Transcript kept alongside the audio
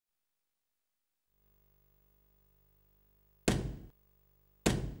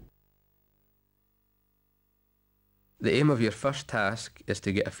The aim of your first task is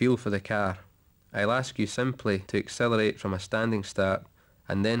to get a feel for the car. I'll ask you simply to accelerate from a standing start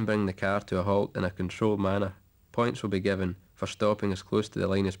and then bring the car to a halt in a controlled manner. Points will be given for stopping as close to the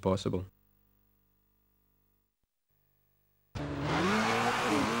line as possible.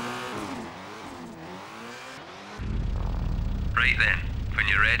 Right then, when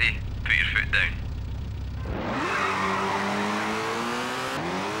you're ready, put your foot down.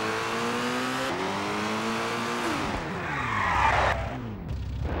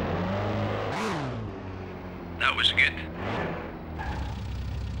 That was good.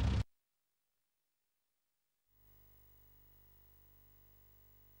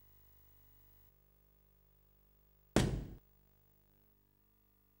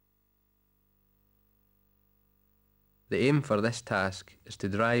 The aim for this task is to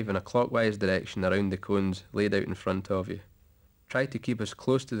drive in a clockwise direction around the cones laid out in front of you. Try to keep as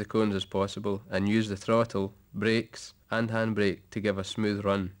close to the cones as possible and use the throttle, brakes and handbrake to give a smooth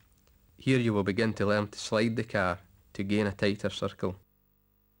run. Here you will begin to learn to slide the car to gain a tighter circle.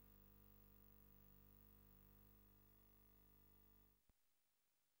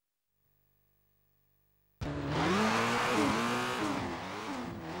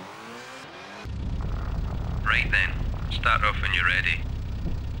 Right then, start off when you're ready.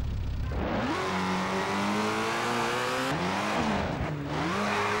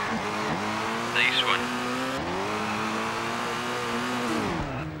 Nice one.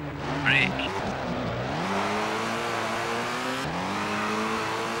 Brake.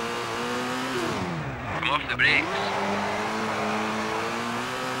 Come off the brakes.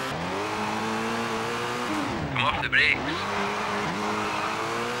 Come off the brakes.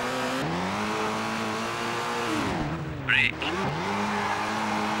 Brake.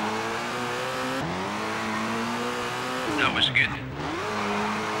 That was good.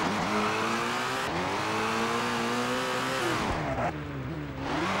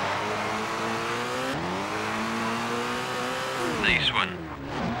 Nice one.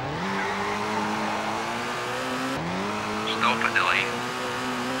 Stop at the line.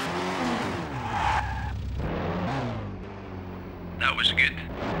 That was good.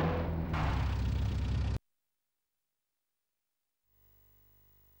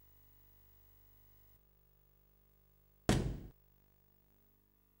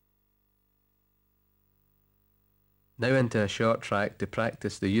 Now into a short track to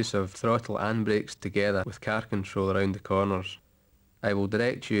practice the use of throttle and brakes together with car control around the corners. I will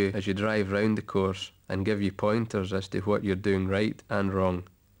direct you as you drive round the course and give you pointers as to what you're doing right and wrong.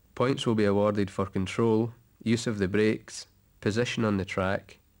 Points will be awarded for control, use of the brakes, position on the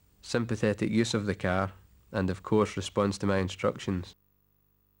track, sympathetic use of the car, and of course response to my instructions.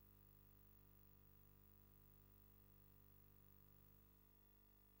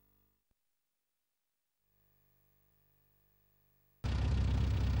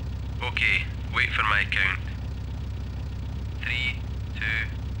 Okay, wait for my count. 3, 2,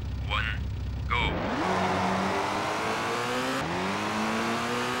 1, go.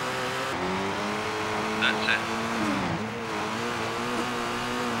 That's it.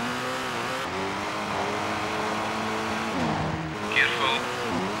 Careful.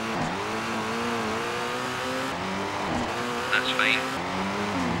 That's fine.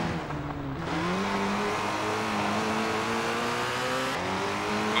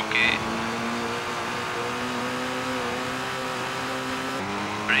 Okay.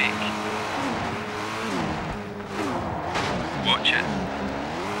 Brake. Watch it.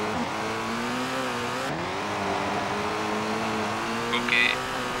 Okay.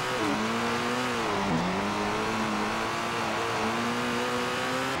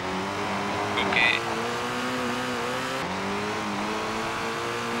 Okay.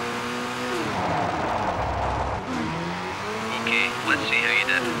 Okay, let's see.